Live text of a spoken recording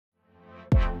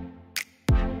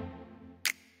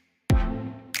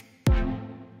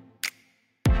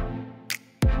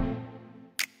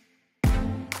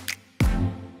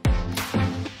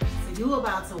You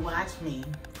about to watch me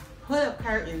put up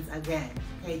curtains again.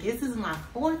 Okay, this is my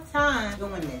 4th time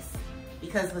doing this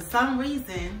because for some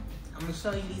reason, I'm gonna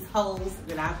show you these holes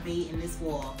that I've made in this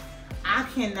wall. I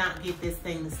cannot get this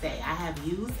thing to stay. I have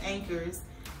used anchors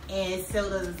and it still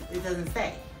doesn't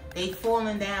stay. They've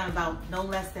fallen down about no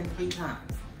less than 3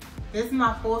 times. This is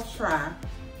my 4th try.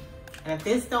 And if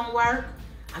this don't work,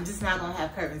 I'm just not gonna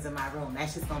have curtains in my room.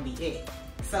 That's just gonna be it.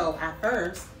 So I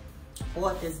first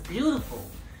bought this beautiful,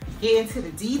 get into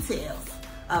the details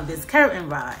of this curtain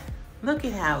rod. Look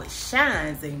at how it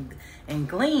shines and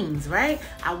gleams, right?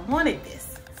 I wanted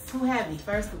this. It's too heavy,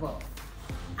 first of all.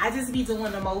 I just be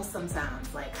doing the most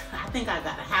sometimes. Like, I think I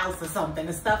got a house or something.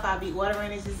 The stuff I be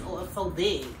ordering is just all so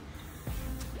big.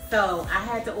 So I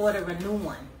had to order a new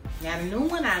one. Now the new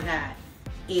one I got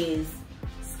is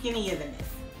skinnier than this.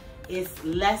 It's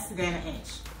less than an inch.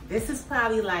 This is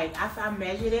probably like, I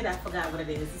measured it, I forgot what it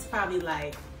is. It's probably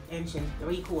like 1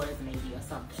 3/4 maybe or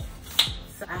something.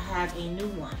 So I have a new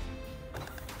one.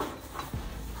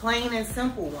 Plain and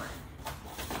simple one.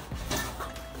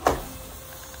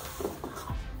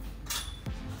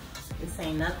 This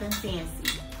ain't nothing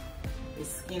fancy. It's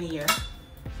skinnier.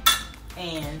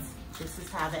 And this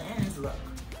is how the ends look.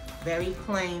 Very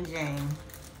plain Jane.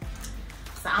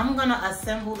 So I'm gonna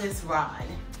assemble this rod.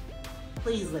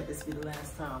 Please let this be the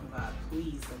last time, God.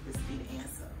 Please let this be the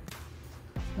answer.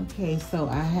 Okay, so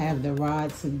I have the rod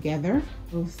together,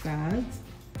 both sides.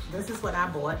 This is what I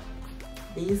bought.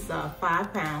 These are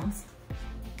 5 pounds.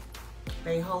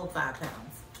 They hold 5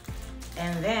 pounds.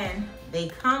 And then they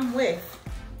come with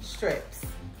strips.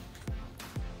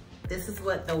 This is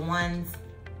what the ones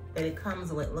that it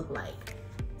comes with look like.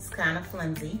 It's kind of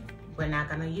flimsy. We're not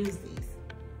gonna use these.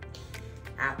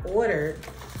 I ordered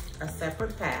a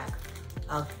separate pack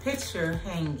of picture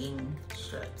hanging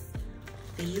strips.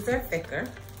 These are thicker.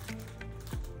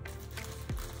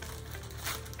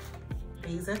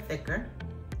 These are thicker.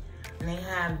 And they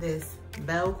have this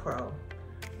Velcro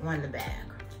on the back.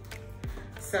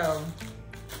 So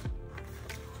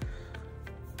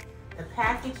the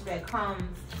package that comes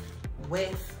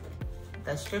with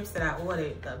the strips that I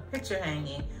ordered, the picture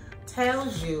hanging,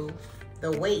 tells you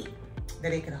the weight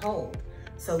that it can hold.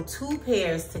 So 2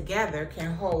 pairs together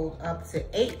can hold up to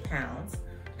 8 pounds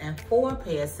and 4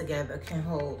 pairs together can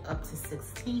hold up to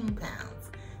 16 pounds.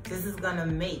 This is gonna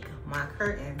make my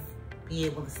curtains be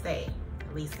able to stay.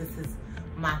 At least this is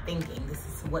my thinking. This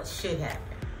is what should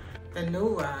happen. The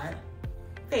new rod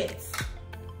fits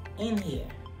in here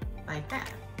like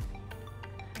that.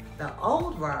 The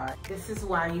old rod, this is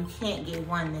why you can't get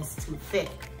one that's too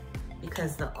thick,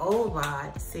 because the old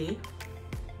rod, see,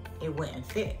 it wouldn't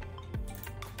fit.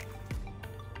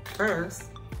 First,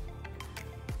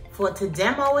 to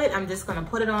demo it, I'm just gonna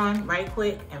put it on right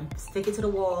quick and stick it to the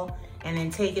wall and then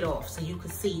take it off so you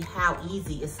can see how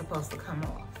easy it's supposed to come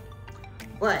off.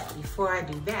 But before I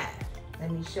do that, let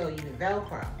me show you the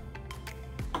Velcro.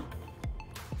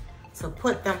 To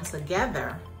put them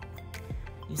together,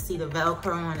 you see the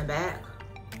Velcro on the back?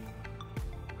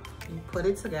 You put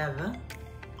it together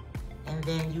and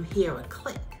then you hear a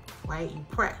click, right? You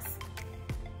press.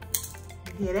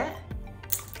 You hear that?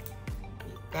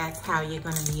 That's how you're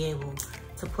gonna be able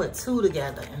to put 2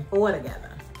 together and 4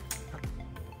 together.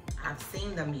 I've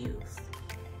seen them used,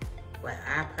 but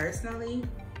I personally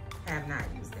have not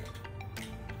used it.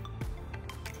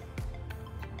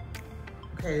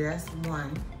 Okay, that's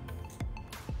one.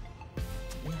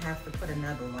 You have to put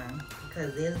another one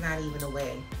because there's not even a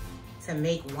way to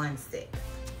make one stick.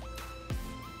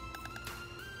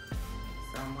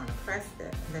 So I'm gonna press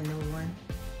the new one,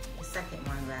 the second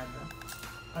one rather,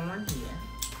 on here.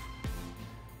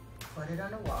 Put it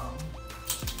on the wall,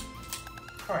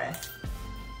 press.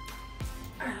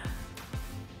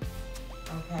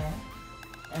 Okay,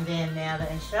 and then now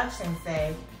the instructions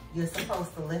say you're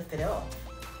supposed to lift it off.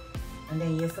 And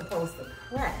then you're supposed to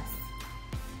press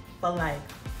for like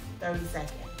 30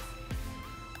 seconds.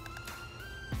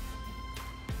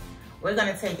 We're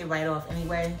gonna take it right off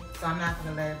anyway, so I'm not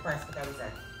gonna let it press for 30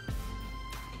 seconds.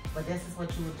 But this is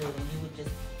what you would do, and you would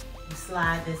just, you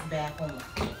slide this back on.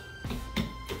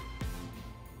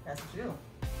 That's what you do.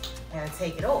 And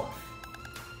take it off.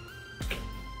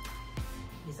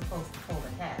 You're supposed to pull the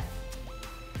tab.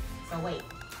 So wait,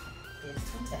 there's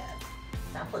 2 tabs.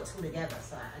 So I put 2 together,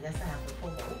 so I guess I have to pull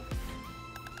both.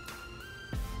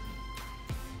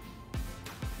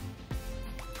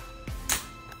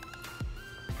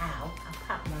 Ow, I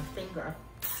popped my finger.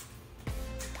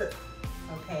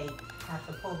 Okay, I have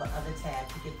to pull the other tab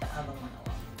to get the other one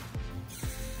off.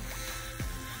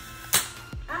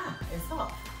 Ah, it's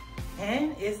off.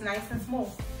 And it's nice and smooth.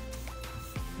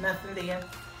 Nothing there,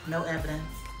 no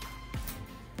evidence.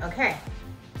 Okay.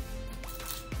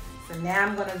 So now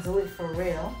I'm gonna do it for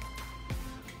real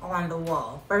on the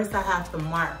wall. First I have to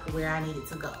mark where I need it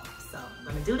to go. So I'm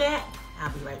gonna do that.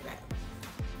 I'll be right back.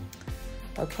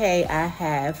 Okay, I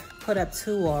have put up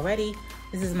 2 already.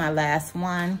 This is my last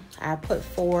one. I put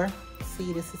 4.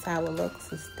 See, this is how it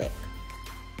looks. It's thick.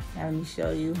 Now let me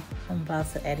show you. I'm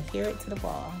about to adhere it to the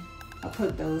wall. I'll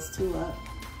put those 2 up.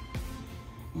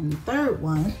 And the third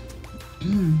one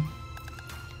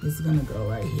is gonna go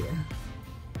right here.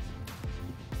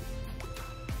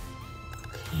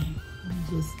 Okay,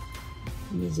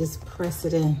 let me just press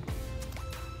it in.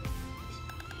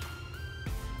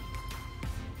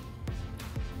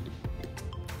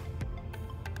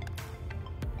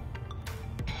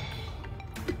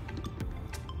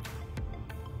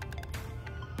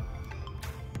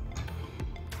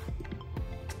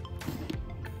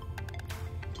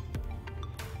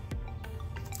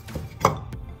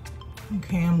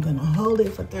 Okay, I'm gonna hold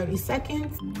it for 30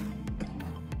 seconds.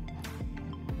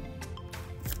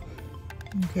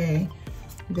 Okay,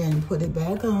 then put it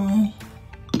back on.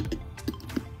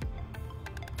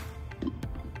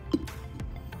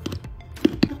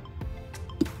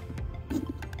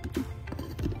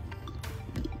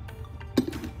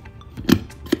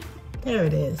 There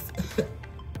it is.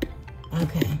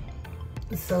 Okay,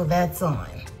 so that's on.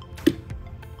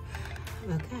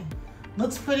 Okay,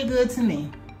 looks pretty good to me.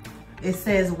 It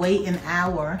says wait an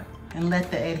hour and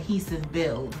let the adhesive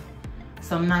build.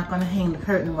 So I'm not gonna hang the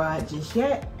curtain rod just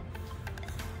yet.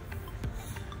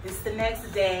 It's the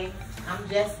next day. I'm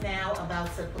just now about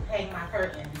to hang my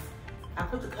curtains. I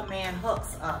put the command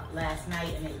hooks up last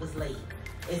night and it was late.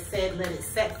 It said let it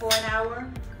set for an hour,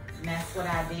 and that's what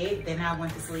I did. Then I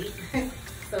went to sleep.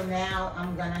 So now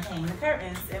I'm gonna hang the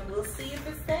curtains and we'll see if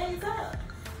it stays up.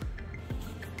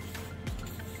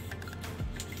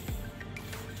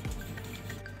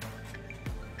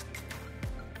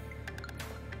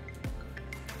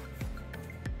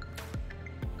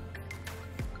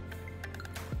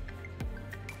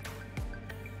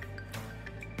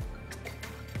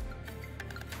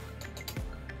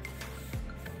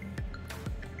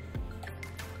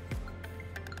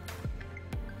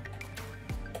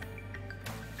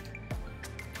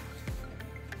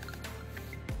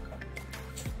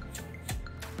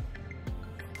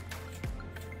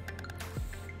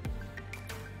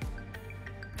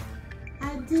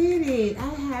 I did it. I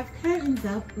have curtains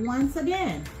up once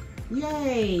again.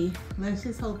 Yay. Let's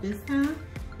just hope this time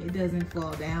it doesn't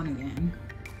fall down again.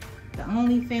 The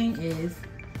only thing is,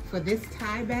 for this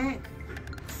tie back,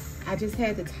 I just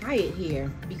had to tie it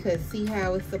here because see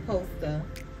how it's supposed to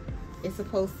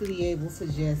be able to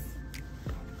just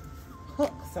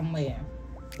hook somewhere.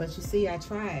 But you see, I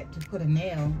tried to put a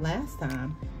nail last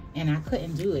time and I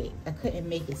couldn't do it. I couldn't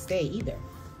make it stay either.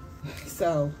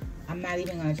 So I'm not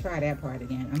even gonna try that part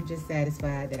again. I'm just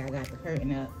satisfied that I got the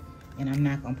curtain up and I'm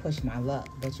not gonna push my luck.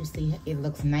 But you see, it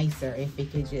looks nicer if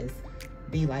it could just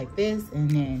be like this and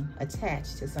then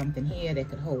attach to something here that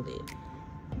could hold it.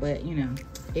 But you know,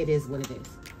 it is what it is.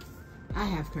 I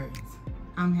have curtains.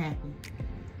 I'm happy.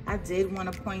 I did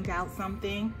want to point out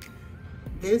something.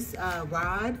 This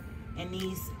rod and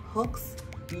these hooks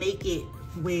make it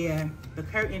where the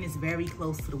curtain is very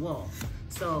close to the wall.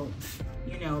 So,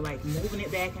 you know, like moving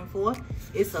it back and forth,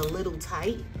 it's a little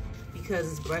tight because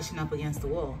it's brushing up against the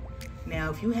wall. Now,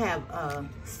 if you have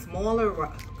smaller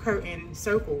curtain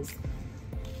circles,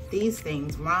 these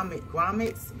things,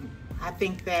 grommets, I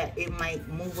think that it might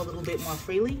move a little bit more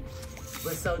freely.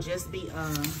 But so just be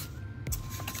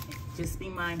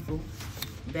mindful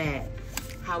that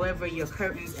however your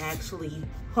curtains actually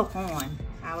hook on,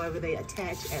 however they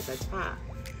attach at the top,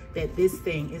 that this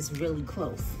thing is really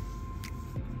close.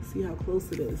 See how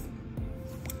close it is.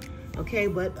 Okay,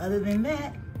 but other than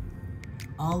that,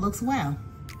 all looks well.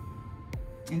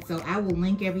 And so I will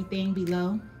link everything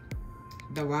below.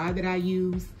 The rod that I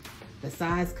use, the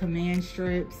size command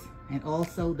strips, and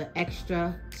also the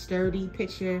extra sturdy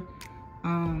picture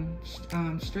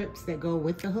strips that go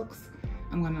with the hooks.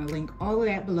 I'm gonna link all of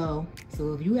that below.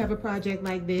 So if you have a project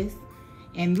like this,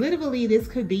 and literally this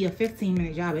could be a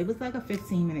 15-minute job. It was like a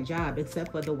 15-minute job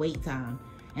except for the wait time.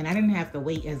 And I didn't have to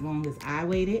wait as long as I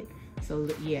waited. So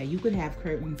yeah, you could have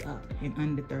curtains up in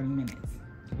under 30 minutes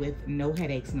with no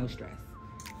headaches, no stress.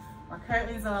 My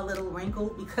curtains are a little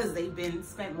wrinkled because they've been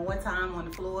spent more time on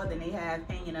the floor than they have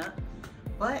hanging up,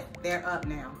 but they're up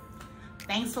now.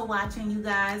 Thanks for watching, you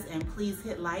guys, and please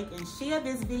hit like and share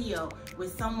this video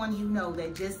with someone you know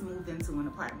that just moved into an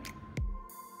apartment.